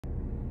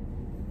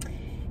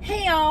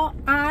Hey y'all,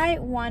 I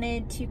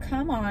wanted to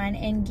come on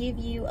and give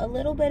you a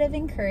little bit of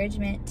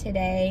encouragement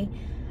today.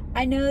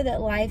 I know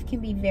that life can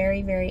be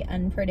very, very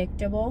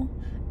unpredictable.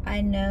 I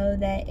know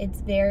that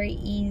it's very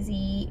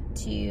easy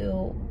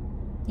to,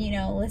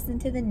 listen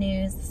to the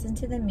news, listen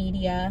to the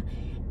media,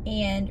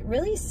 and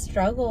really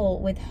struggle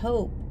with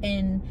hope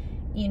and,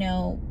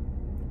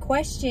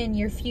 question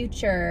your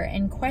future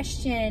and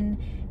question,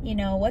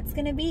 what's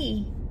going to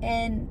be.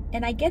 And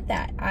I get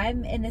that.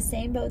 I'm in the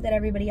same boat that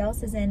everybody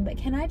else is in, but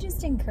can I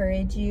just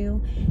encourage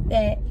you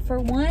that, for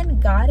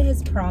one, God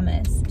has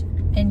promised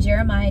in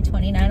Jeremiah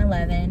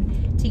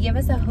 29:11 to give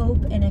us a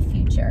hope and a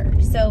future.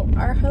 So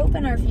our hope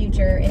and our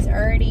future is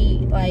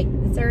already,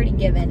 it's already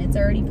given. It's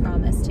already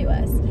promised to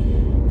us.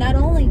 Not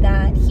only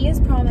that, He has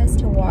promised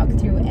to walk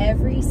through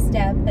every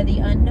step of the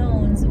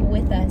unknowns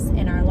with us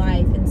in our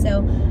life. And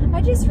so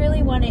I just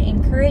really want to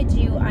encourage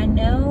you. I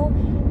know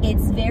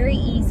it's very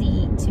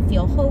easy to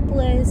feel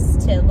hopeless,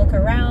 to look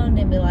around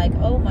and be like,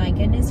 oh my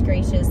goodness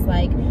gracious,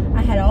 I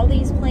had all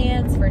these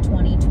plans for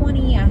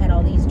 2020, I had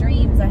all these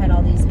dreams, I had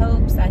all these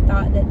hopes, I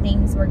thought that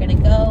things were going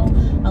to go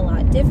a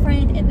lot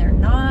different, and they're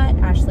not.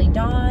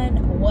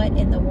 Ashleydawn, what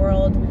in the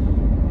world,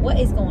 what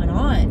is going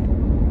on?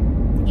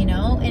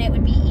 And it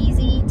would be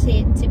easy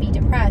to be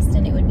depressed,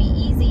 and it would be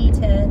easy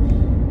to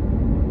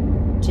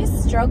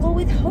just struggle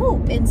with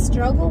hope and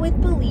struggle with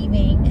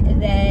believing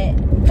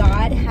that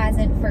God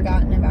hasn't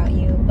forgotten about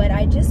you. But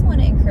I just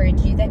want to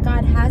encourage you that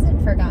God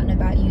hasn't forgotten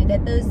about you,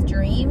 that those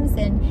dreams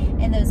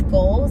and those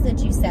goals that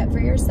you set for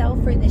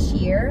yourself for this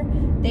year,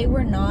 they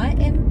were not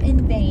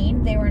in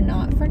vain. They were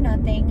not for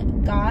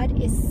nothing.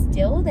 God is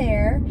still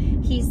there.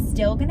 He's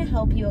still going to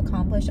help you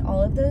accomplish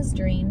all of those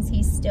dreams.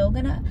 He's still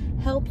going to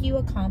help you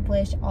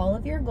accomplish all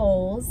of your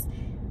goals,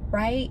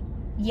 right?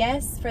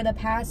 Yes, for the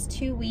past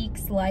 2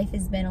 weeks, life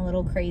has been a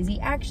little crazy.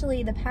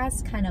 Actually, the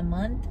past kind of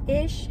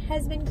month-ish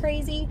has been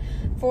crazy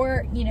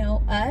for,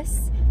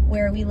 us,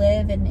 where we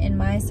live and in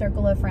my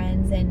circle of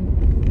friends.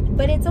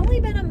 But it's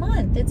only been a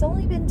month. It's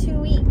only been 2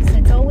 weeks.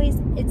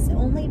 It's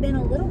only been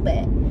a little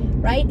bit,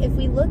 right? If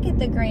we look at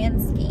the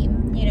grand scheme,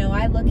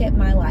 I look at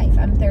my life.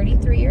 I'm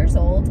 33 years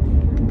old.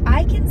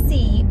 I can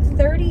see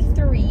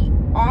 33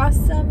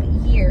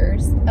 awesome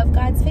years of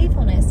God's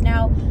faithfulness.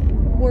 Now,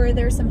 were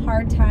there some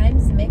hard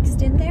times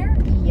mixed in there?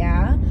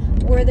 Yeah.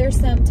 Were there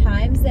some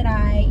times that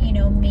I,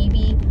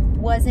 maybe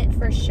wasn't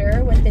for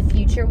sure what the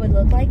future would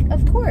look like?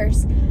 Of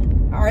course.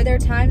 Are there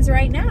times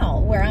right now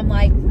where I'm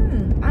like,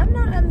 I'm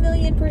not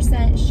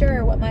 1,000,000%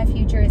 sure what my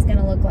future is going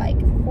to look like?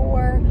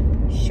 For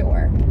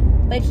sure.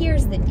 But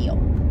here's the deal.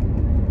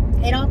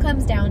 It all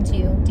comes down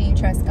to, do you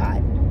trust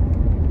God?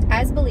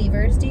 As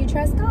believers, do you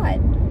trust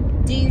God?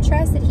 Do you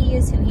trust that He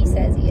is who He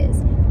says He is?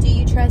 Do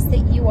you trust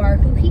that you are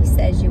who He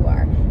says you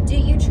are? Do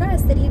you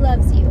trust that He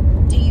loves you?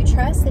 Do you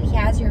trust that He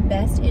has your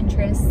best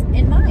interests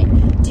in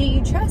mind? Do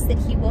you trust that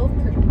He will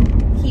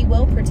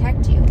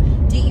protect you?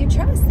 Do you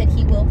trust that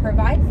He will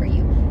provide for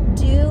you?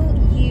 Do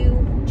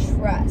you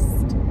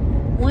trust?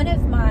 One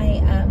of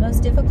my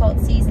most difficult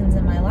seasons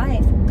in my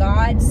life,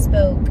 God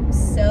spoke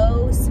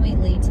so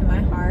sweetly to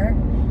my heart,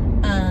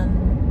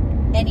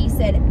 and He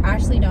said,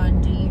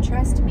 Ashleydawn, do you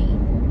trust me?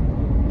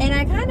 And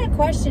I kind of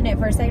questioned it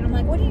for a second. I'm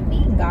like, what do you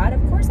mean, God?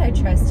 Of course I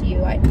trust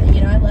you. I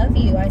love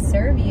you. I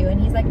serve you. And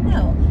He's like,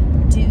 no.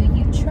 Do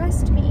you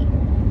trust me?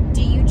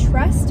 Do you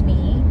trust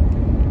me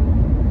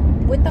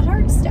with the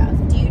hard stuff?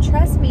 Do you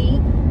trust me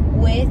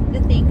with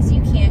the things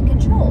you can't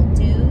control?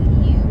 Do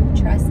you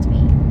trust me?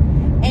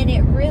 And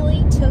it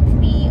really took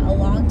me a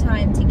long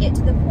time to get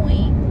to the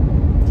point,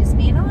 just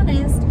being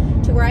honest,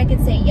 to where I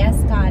could say, yes,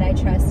 God, I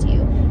trust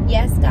you.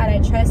 Yes, God, I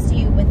trust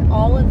you with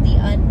all of the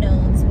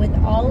unknowns, with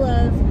all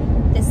of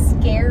the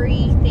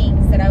scary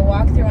things that I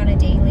walk through on a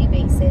daily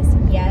basis.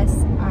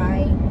 Yes,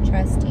 I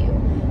trust you.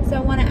 So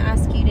I want to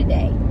ask you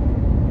today,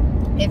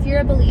 if you're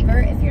a believer,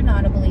 if you're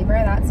not a believer,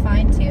 that's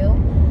fine too.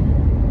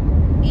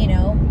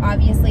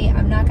 Obviously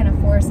I'm not going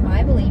to force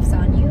my beliefs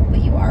on you,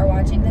 but you are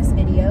watching this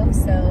video,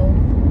 so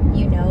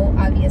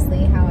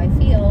obviously how I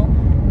feel.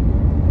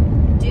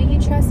 Do you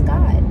trust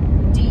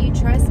God? Do you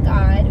trust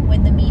God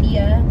when the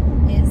media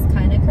is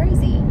kind of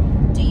crazy?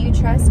 Do you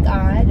trust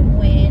God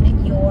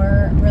when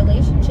your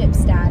relationship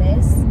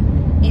status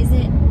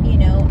isn't,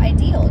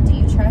 ideal? Do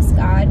you trust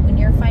God when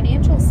your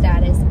financial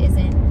status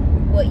isn't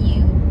what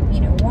you,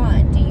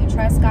 want? Do you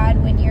trust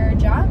God when your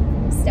job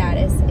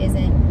status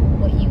isn't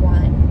what you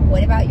want?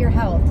 What about your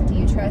health? Do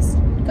you trust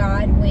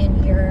God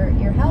when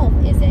your health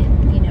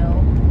isn't,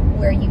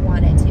 where you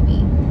want it to be?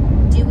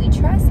 Do we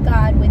trust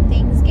God when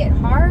things get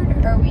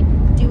hard, or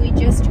do we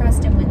just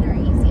trust Him when they're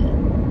easy?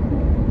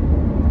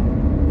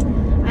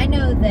 I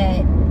know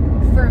that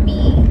for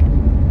me,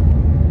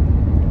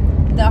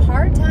 the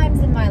hard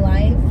times in my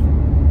life,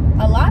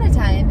 a lot of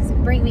times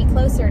bring me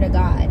closer to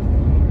God,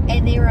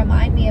 and they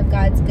remind me of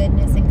God's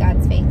goodness and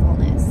God's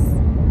faithfulness.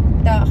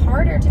 The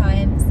harder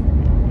times,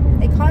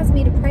 they cause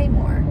me to pray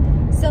more.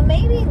 So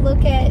maybe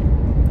look at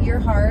your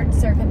hard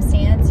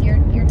circumstance, your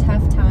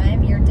tough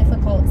time, your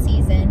difficult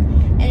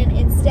season, and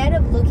instead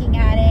of looking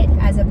at it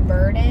as a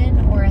burden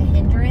or a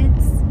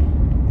hindrance,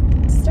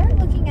 start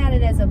looking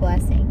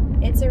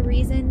It's a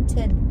reason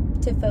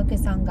to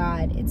focus on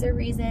God. It's a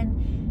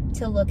reason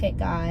to look at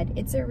God.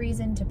 It's a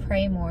reason to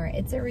pray more.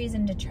 It's a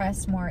reason to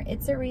trust more.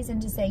 It's a reason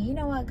to say, you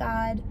know what,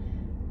 God,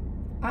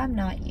 I'm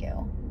not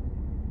you.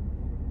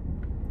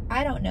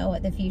 I don't know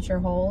what the future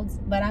holds,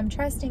 but I'm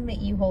trusting that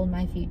you hold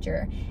my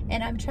future.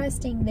 And I'm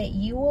trusting that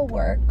you will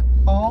work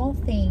all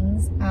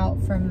things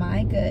out for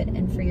my good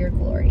and for your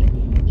glory.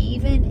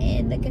 Even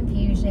in the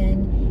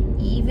confusion,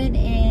 even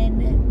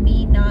in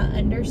me not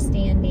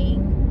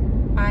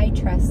understanding, I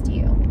trust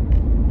you.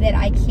 That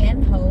I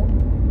can hope,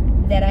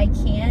 that I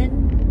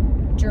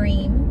can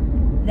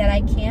dream, that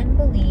I can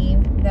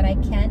believe, that I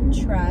can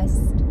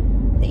trust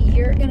that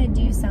you're going to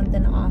do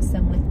something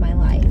awesome with my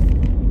life.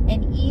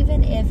 And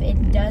even if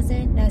it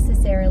doesn't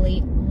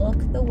necessarily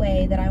look the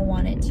way that I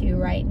want it to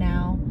right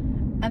now,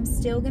 I'm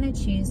still going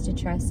to choose to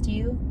trust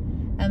you.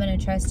 I'm going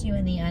to trust you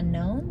in the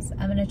unknowns.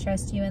 I'm going to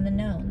trust you in the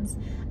knowns.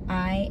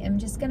 I am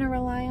just going to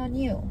rely on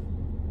you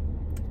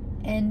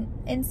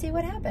and see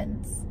what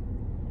happens.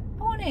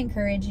 I want to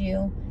encourage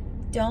you.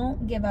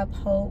 Don't give up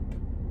hope.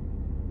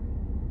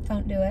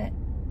 Don't do it.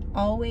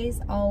 Always,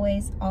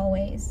 always,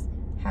 always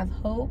have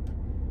hope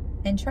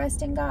and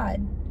trust in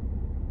God.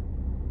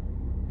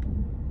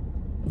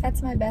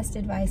 That's my best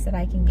advice that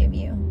I can give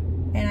you.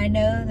 And I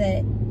know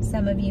that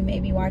some of you may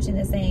be watching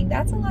this saying,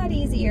 that's a lot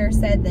easier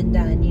said than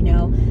done. You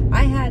know,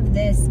 I have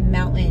this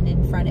mountain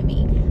in front of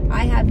me.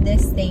 I have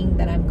this thing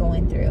that I'm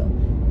going through.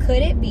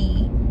 Could it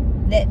be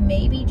that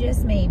maybe,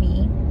 just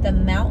maybe, the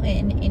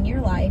mountain in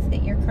your life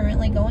that you're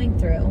currently going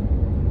through,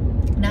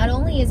 not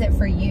only is it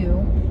for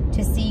you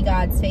to see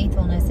God's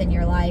faithfulness in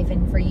your life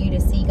and for you to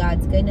see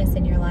God's goodness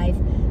in your life,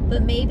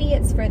 but maybe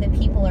it's for the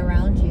people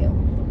around you.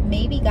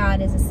 Maybe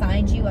God has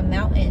assigned you a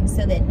mountain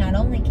so that not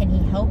only can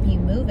He help you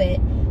move it,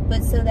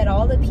 but so that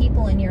all the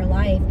people in your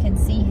life can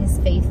see His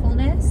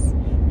faithfulness.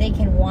 They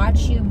can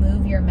watch you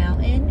move your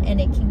mountain, and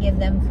it can give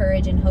them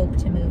courage and hope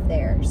to move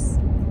theirs.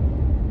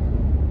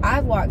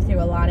 I've walked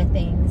through a lot of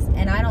things,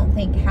 and I don't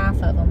think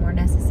half of them were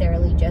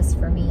necessarily just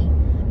for me.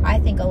 I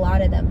think a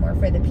lot of them were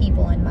for the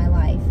people in my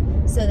life,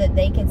 so that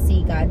they could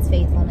see God's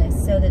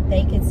faithfulness, so that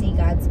they could see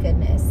God's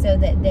goodness, so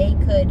that they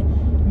could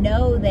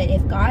know that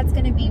if God's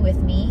going to be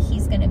with me,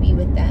 He's going to be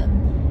with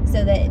them,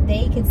 so that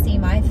they could see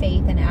my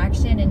faith in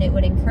action, and it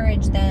would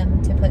encourage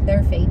them to put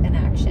their faith in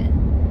action.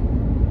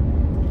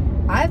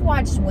 I've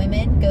watched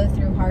women go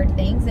through hard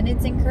things, and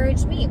it's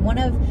encouraged me. One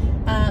of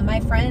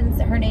my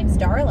friends, her name's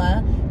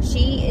Darla,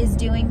 she is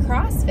doing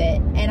CrossFit,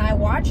 and I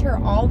watch her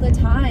all the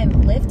time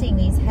lifting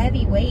these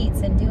heavy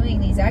weights and doing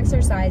these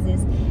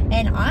exercises,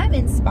 and I'm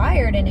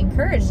inspired and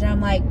encouraged, and I'm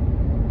like,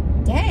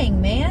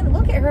 dang, man,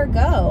 look at her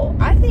go.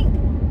 I think,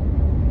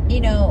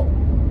 you know,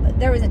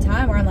 there was a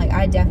time where I'm like,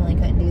 I definitely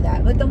couldn't do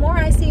that. But the more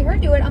I see her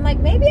do it, I'm like,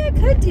 maybe I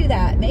could do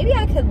that. Maybe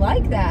I could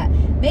like that.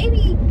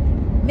 Maybe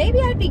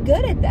I'd be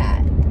good at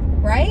that,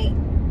 right?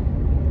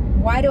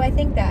 Why do I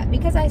think that?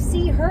 Because I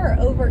see her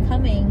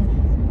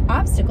overcoming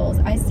obstacles.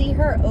 I see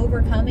her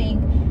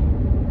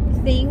overcoming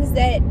things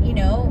that, you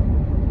know,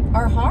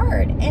 are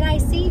hard. And I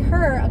see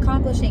her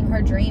accomplishing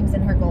her dreams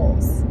and her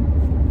goals.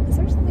 Is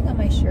there something on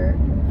my shirt?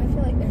 I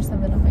feel like there's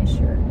something on my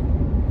shirt.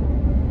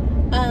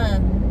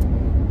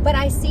 But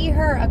I see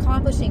her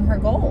accomplishing her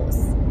goals,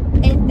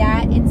 and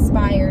that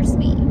inspires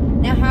me.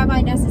 Now, have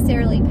I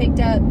necessarily picked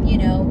up, you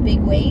know, big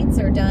weights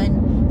or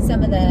done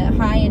some of the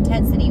high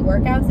intensity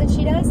workouts that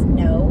she does?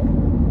 No,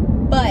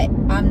 but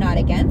I'm not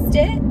against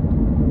it.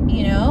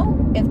 You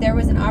know, if there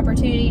was an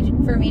opportunity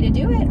for me to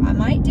do it, I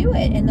might do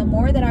it. And the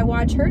more that I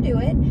watch her do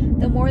it,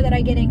 the more that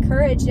I get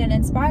encouraged and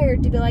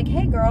inspired to be like,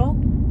 hey girl,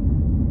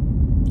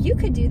 you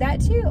could do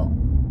that too.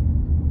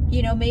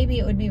 You know, maybe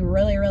it would be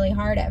really, really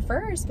hard at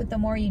first, but the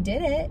more you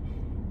did it,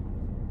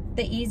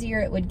 the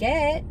easier it would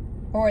get,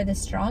 or the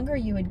stronger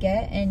you would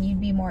get, and you'd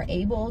be more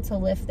able to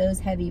lift those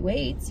heavy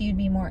weights. You'd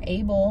be more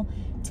able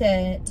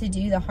to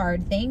do the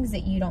hard things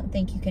that you don't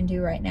think you can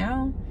do right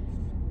now.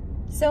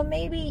 So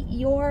maybe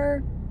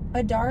you're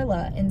a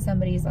Darla in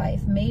somebody's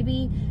life.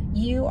 Maybe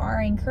you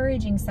are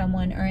encouraging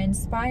someone or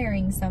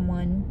inspiring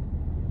someone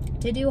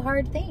to do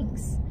hard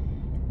things.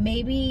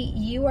 Maybe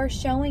you are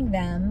showing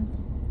them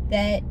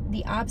that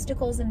the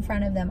obstacles in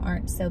front of them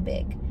aren't so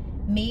big.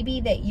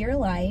 Maybe that your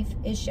life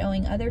is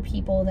showing other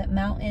people that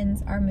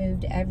mountains are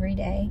moved every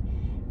day,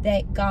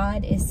 that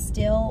God is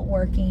still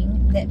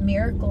working, that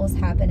miracles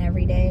happen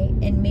every day,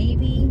 and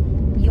maybe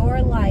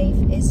your life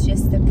is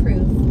just the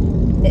proof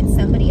that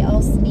somebody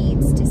else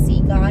needs to see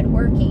God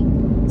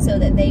working so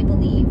that they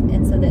believe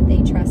and so that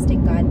they trust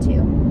in God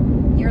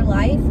too. Your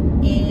life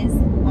is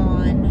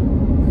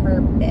on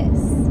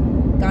purpose.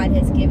 God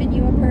has given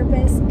you a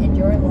purpose, and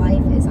your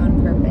life is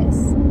on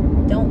purpose.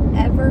 Don't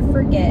ever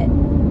forget,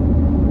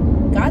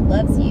 God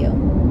loves you,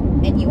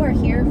 and you are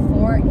here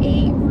for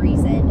a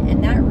reason.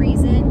 And that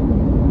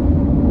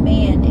reason,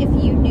 man,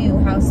 if you knew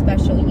how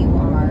special you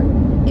are,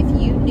 if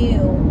you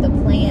knew the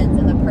plans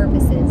and the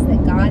purposes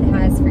that God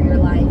has for your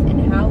life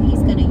and how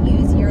He's going to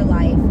use your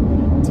life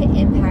to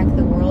impact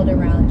the world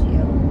around you,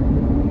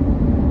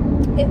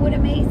 it would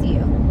amaze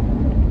you.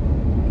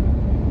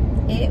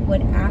 it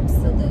would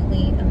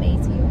absolutely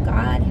amaze you.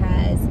 God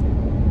has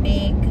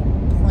big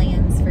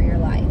plans for your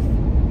life,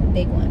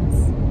 big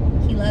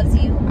ones. He loves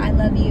you. I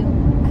love you.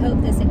 I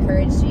hope this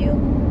encouraged you.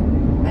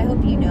 I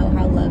hope you know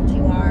how loved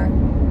you are.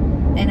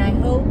 And I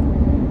hope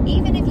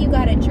even if you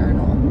got a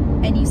journal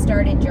and you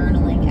started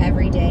journaling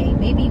every day,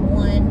 maybe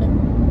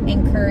one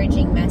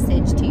encouraging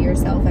message to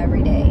yourself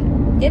every day.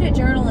 Get a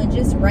journal and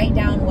just write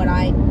down what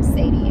I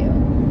say to you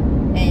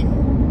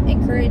and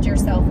encourage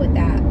yourself with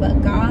that.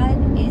 But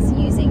God is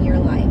using your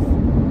life.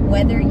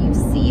 Whether you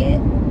see it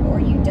or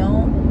you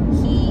don't,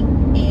 He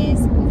is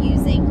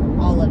using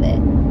all of it.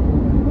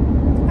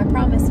 I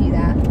promise you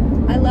that.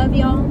 I love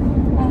y'all.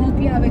 I hope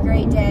you have a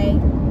great day.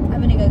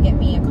 I'm going to go get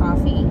me a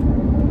coffee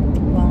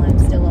while I'm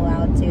still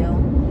allowed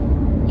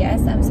to.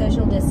 Yes, I'm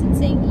social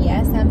distancing.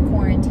 Yes, I'm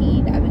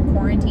quarantined. I've been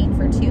quarantined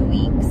for 2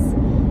 weeks.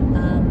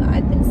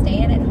 I've been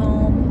staying at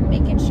home,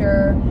 making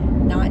sure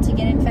not to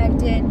get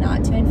infected,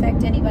 not to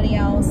infect anybody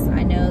else.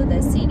 I know the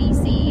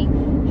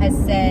CDC has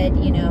said,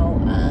 you know,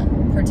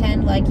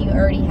 pretend like you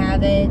already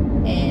have it,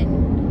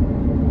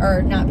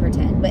 or not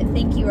pretend, but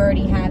think you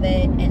already have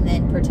it, and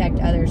then protect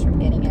others from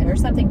getting it, or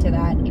something to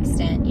that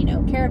extent, you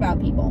know, care about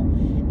people.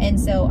 And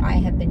so I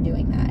have been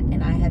doing that,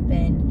 and I have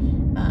been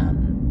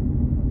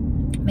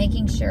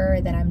making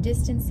sure that I'm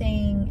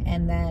distancing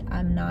and that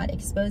I'm not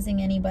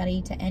exposing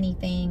anybody to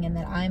anything, and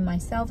that I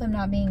myself am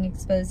not being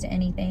exposed to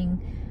anything,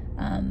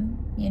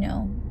 you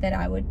know, that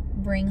I would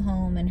bring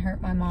home and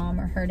hurt my mom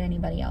or hurt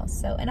anybody else.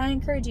 So, and I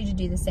encourage you to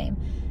do the same.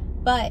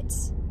 But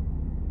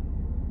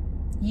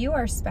you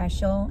are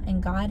special,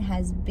 and God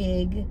has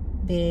big,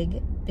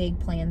 big, big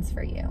plans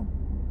for you.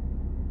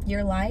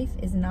 Your life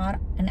is not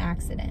an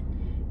accident.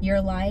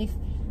 Your life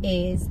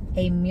is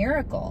a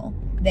miracle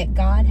that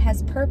God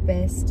has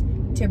purposed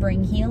to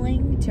bring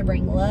healing, to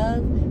bring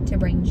love, to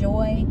bring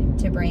joy,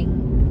 to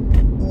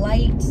bring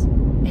light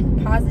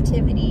and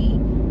positivity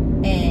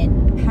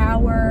and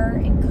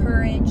power and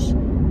courage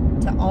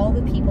to all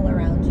the people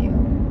around you.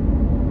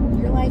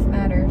 Your life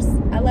matters.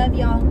 I love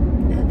y'all.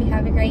 I hope you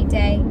have a great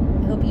day.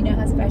 I hope you know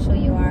how special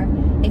you are.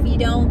 If you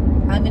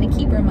don't, I'm going to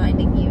keep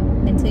reminding you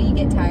until you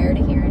get tired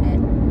of hearing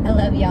it. I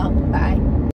love y'all. Bye.